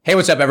Hey,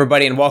 what's up,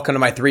 everybody, and welcome to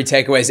my 3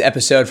 takeaways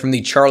episode from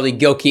the Charlie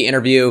Gilkey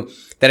interview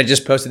that I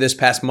just posted this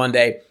past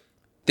Monday.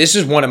 This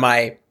is one of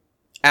my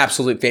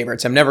absolute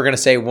favorites. I'm never going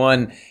to say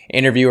one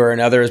interview or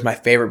another is my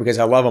favorite because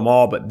I love them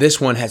all, but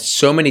this one has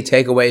so many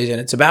takeaways, and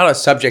it's about a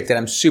subject that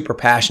I'm super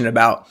passionate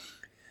about.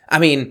 I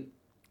mean,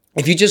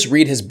 if you just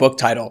read his book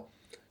title,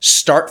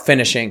 Start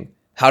Finishing,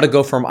 How to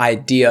Go From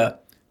Idea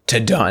to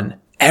Done,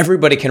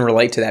 everybody can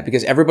relate to that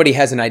because everybody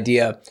has an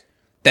idea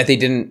that they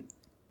didn't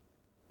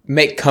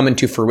make come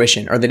into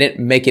fruition, or they didn't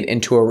make it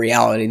into a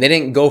reality. They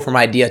didn't go from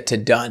idea to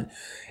done.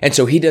 And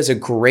so he does a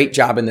great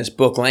job in this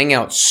book laying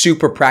out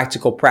super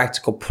practical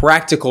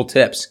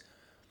tips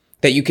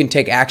that you can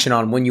take action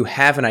on when you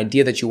have an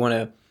idea that you want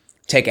to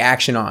take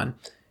action on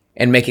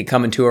and make it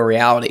come into a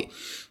reality.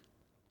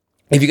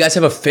 If you guys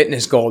have a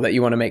fitness goal that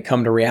you want to make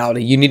come to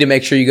reality, you need to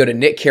make sure you go to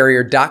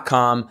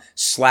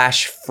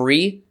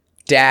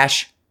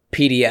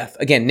nickcarrier.com/free-PDF.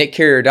 Again,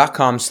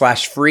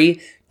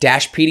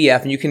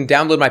 nickcarrier.com/free-PDF, and you can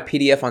download my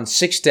PDF on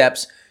 6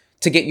 steps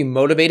to get you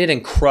motivated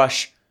and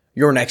crush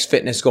your next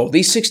fitness goal.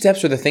 These 6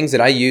 steps are the things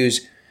that I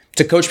use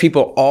to coach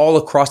people all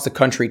across the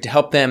country to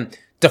help them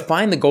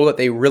define the goal that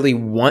they really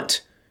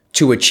want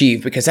to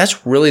achieve, because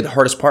that's really the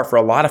hardest part for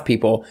a lot of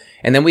people.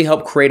 And then we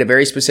help create a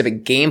very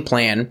specific game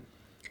plan,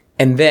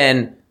 and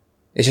then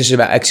it's just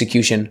about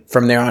execution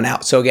from there on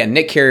out. So again,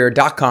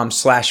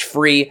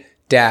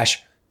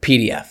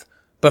 nickcarrier.com/free-PDF.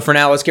 But for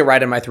now, let's get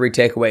right into my 3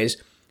 takeaways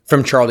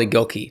from Charlie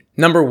Gilkey.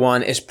 Number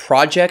 1 is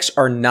projects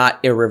are not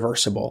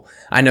irreversible.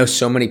 I know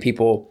so many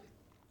people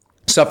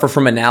suffer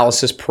from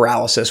analysis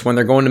paralysis when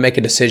they're going to make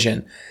a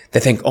decision. They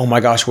think, oh my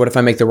gosh, what if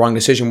I make the wrong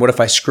decision? What if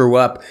I screw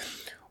up?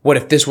 What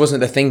if this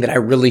wasn't the thing that I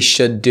really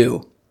should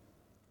do?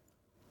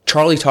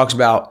 Charlie talks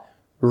about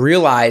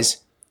realize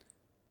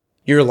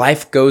your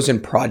life goes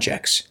in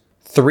projects,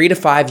 3 to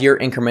 5 year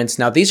increments.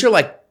 Now, these are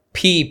like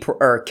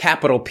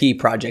capital P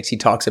projects he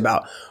talks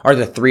about are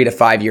the 3 to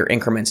 5 year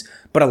increments.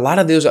 But a lot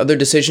of those other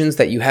decisions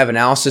that you have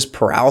analysis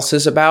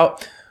paralysis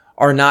about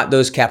are not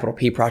those capital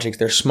P projects.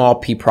 They're small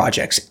p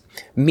projects,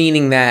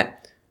 meaning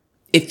that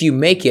if you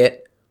make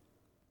it,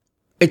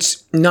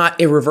 it's not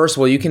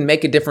irreversible. You can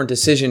make a different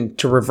decision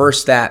to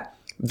reverse that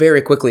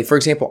very quickly. For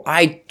example,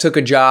 I took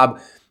a job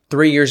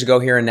 3 years ago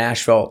here in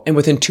Nashville, and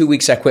within 2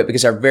 weeks I quit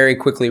because I very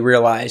quickly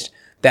realized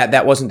that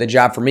that wasn't the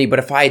job for me. But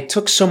if I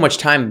took so much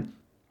time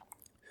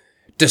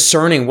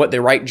discerning what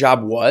the right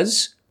job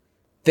was,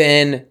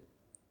 then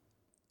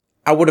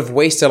I would have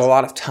wasted a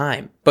lot of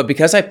time. But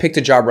because I picked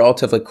a job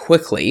relatively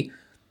quickly,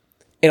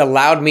 it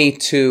allowed me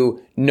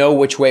to know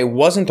which way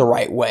wasn't the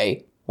right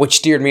way, which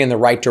steered me in the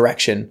right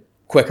direction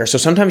quicker. So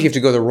sometimes you have to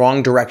go the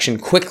wrong direction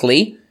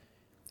quickly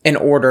in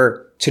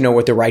order to know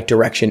what the right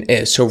direction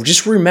is. So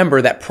just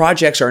remember that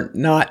projects are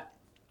not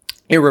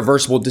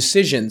irreversible.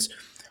 Decisions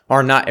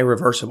are not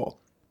irreversible.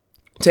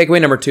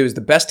 Takeaway number 2 is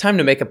the best time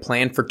to make a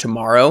plan for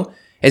tomorrow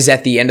is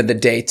at the end of the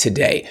day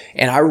today.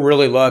 And I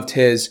really loved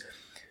his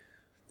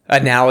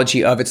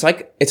analogy of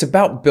it's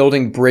about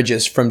building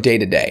bridges from day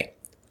to day.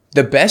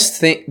 The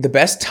best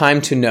time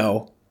to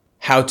know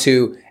how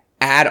to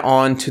add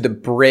on to the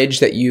bridge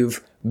that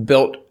you've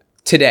built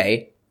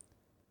today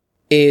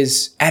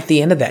is at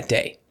the end of that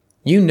day.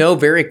 You know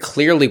very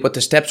clearly what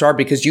the steps are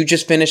because you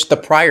just finished the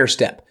prior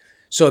step.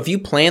 So if you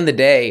plan the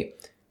day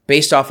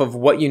based off of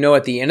what you know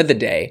at the end of the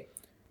day,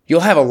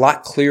 you'll have a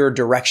lot clearer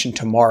direction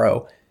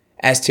tomorrow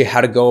as to how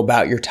to go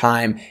about your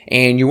time,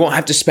 and you won't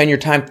have to spend your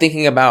time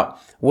thinking about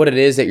what it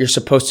is that you're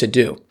supposed to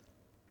do.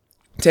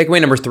 Takeaway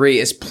number 3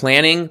 is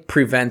planning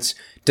prevents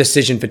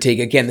decision fatigue.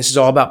 Again, this is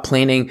all about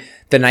planning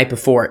the night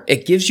before.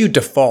 It gives you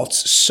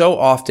defaults so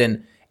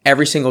often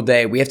every single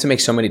day. We have to make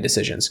so many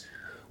decisions.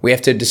 We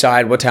have to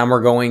decide what time we're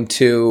going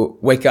to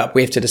wake up.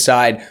 We have to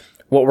decide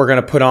what we're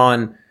going to put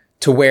on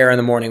to wear in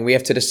the morning. We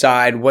have to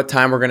decide what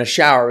time we're going to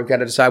shower. We've got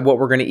to decide what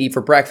we're going to eat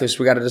for breakfast.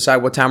 We got to decide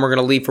what time we're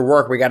going to leave for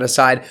work. We got to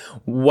decide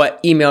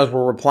what emails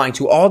we're replying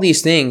to, all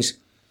these things.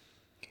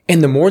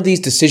 And the more these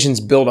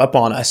decisions build up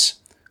on us,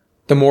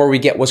 the more we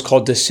get what's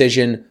called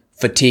decision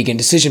fatigue. And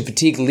decision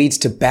fatigue leads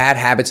to bad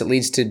habits. It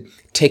leads to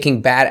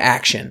taking bad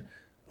action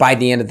by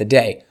the end of the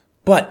day.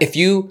 But if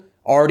you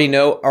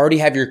already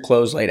have your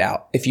clothes laid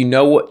out, if you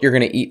know what you're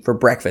going to eat for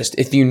breakfast,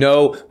 if you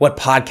know what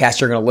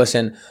podcast you're going to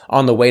listen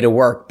on the way to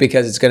work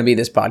because it's going to be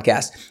this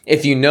podcast,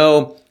 if you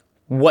know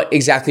what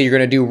exactly you're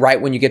going to do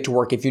right when you get to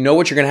work, if you know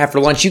what you're going to have for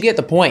lunch, you get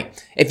the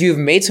point. If you've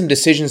made some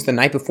decisions the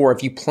night before,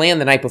 if you plan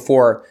the night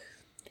before,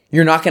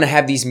 you're not going to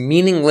have these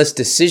meaningless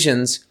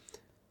decisions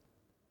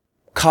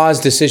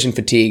cause decision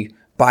fatigue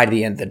by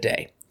the end of the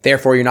day.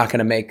 Therefore, you're not going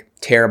to make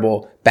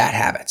terrible bad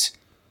habits.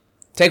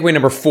 Takeaway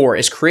number 4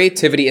 is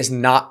creativity is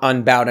not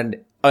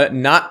unbounded.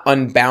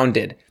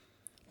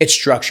 It's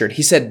structured.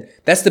 He said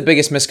that's the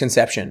biggest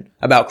misconception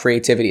about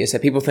creativity is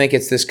that people think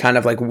it's this kind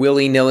of like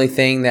willy-nilly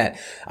thing that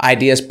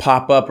ideas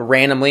pop up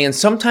randomly. And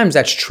sometimes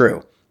that's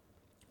true.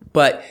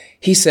 But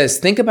he says,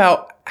 think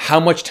about how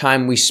much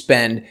time we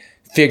spend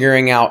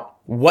figuring out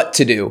what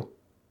to do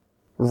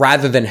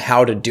rather than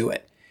how to do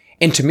it.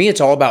 And to me,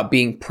 it's all about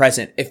being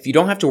present. If you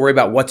don't have to worry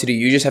about what to do,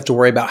 you just have to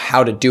worry about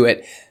how to do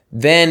it.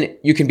 then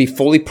you can be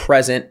fully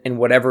present in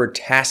whatever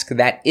task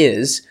that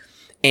is,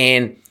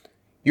 and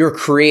your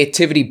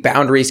creativity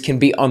boundaries can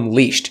be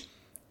unleashed,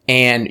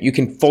 and you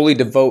can fully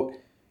devote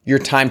your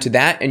time to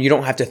that, and you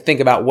don't have to think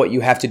about what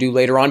you have to do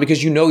later on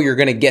because you know you're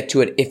going to get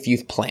to it if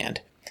you've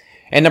planned.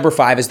 And number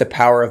 5 is the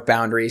power of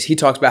boundaries. He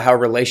talks about how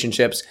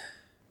relationships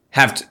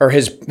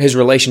his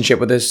relationship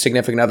with his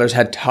significant others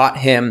had taught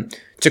him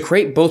to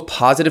create both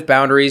positive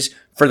boundaries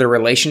for the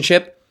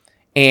relationship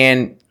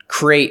and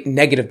create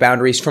negative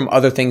boundaries from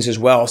other things as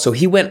well. So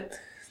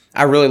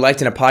I really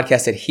liked in a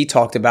podcast that he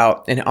talked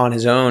about and on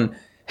his own,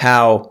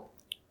 how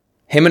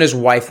him and his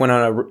wife went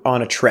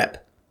on a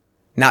trip,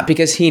 not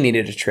because he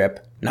needed a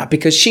trip, not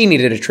because she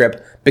needed a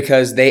trip,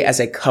 because they as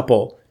a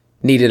couple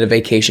needed a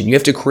vacation. You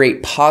have to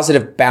create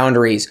positive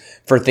boundaries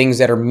for things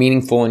that are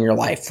meaningful in your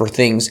life, for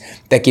things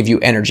that give you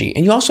energy.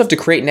 And you also have to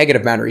create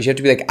negative boundaries. You have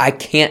to be like, I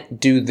can't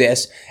do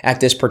this at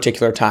this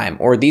particular time,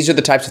 or these are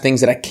the types of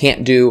things that I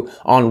can't do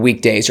on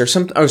weekdays, or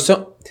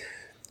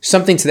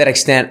something to that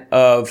extent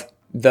of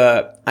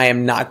I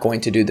am not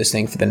going to do this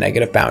thing for the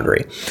negative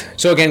boundary.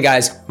 So again,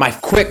 guys, my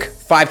quick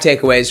 5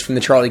 takeaways from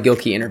the Charlie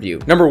Gilkey interview.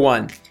 Number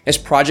 1 is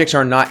projects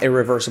are not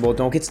irreversible.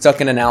 Don't get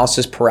stuck in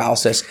analysis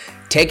paralysis.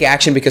 Take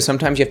action, because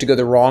sometimes you have to go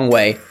the wrong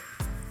way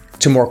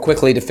to more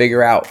quickly to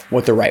figure out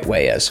what the right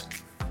way is.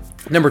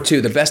 Number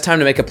 2, the best time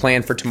to make a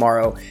plan for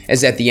tomorrow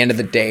is at the end of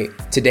the day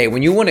today.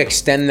 When you want to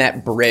extend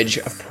that bridge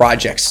of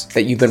projects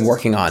that you've been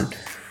working on,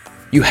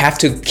 you have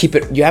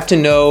to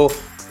know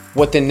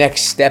what the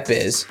next step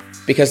is,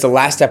 because the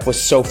last step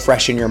was so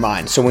fresh in your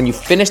mind. So when you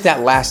finish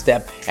that last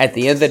step at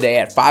the end of the day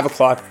at 5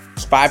 o'clock,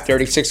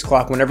 5:30, 6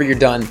 o'clock, whenever you're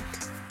done,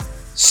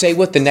 say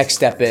what the next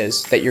step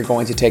is that you're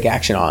going to take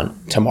action on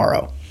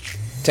tomorrow.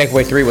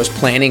 Takeaway 3 was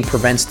planning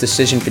prevents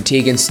decision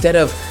fatigue. Instead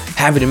of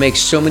having to make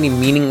so many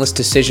meaningless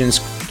decisions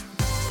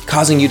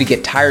causing you to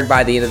get tired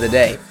by the end of the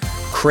day,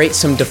 create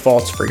some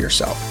defaults for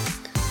yourself.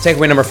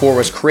 Takeaway number 4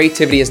 was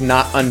creativity is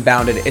not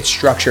unbounded, it's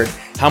structured.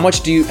 How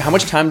much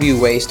time do you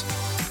waste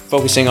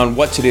focusing on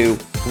what to do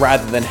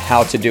rather than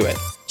how to do it?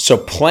 So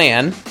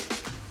plan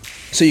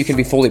so you can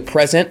be fully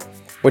present,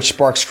 which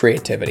sparks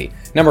creativity.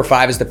 Number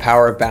 5 is the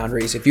power of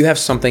boundaries. If you have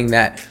something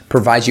that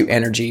provides you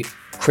energy,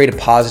 create a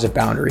positive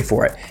boundary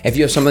for it. If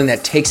you have something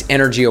that takes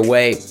energy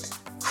away,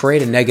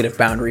 create a negative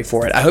boundary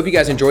for it. I hope you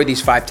guys enjoyed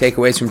these 5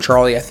 takeaways from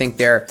Charlie. I think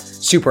they're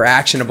super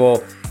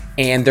actionable,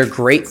 and they're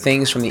great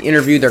things from the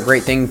interview. They're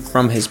great things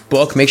from his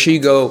book. Make sure you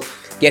go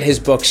get his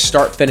book,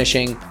 Start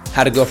Finishing,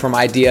 How to Go From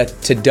Idea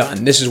to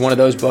Done. This is one of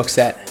those books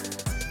that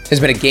has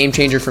been a game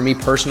changer for me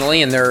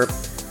personally, and there are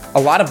a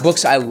lot of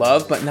books I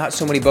love, but not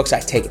so many books I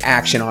take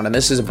action on. And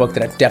this is a book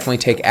that I definitely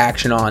take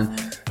action on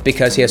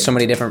because he has so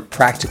many different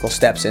practical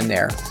steps in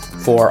there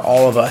for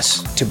all of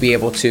us to be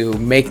able to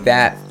make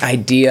that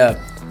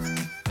idea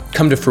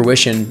come to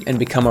fruition and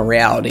become a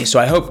reality. So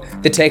I hope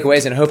the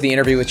takeaways and I hope the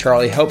interview with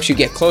Charlie helps you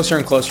get closer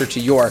and closer to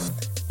your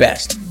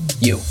best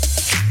you.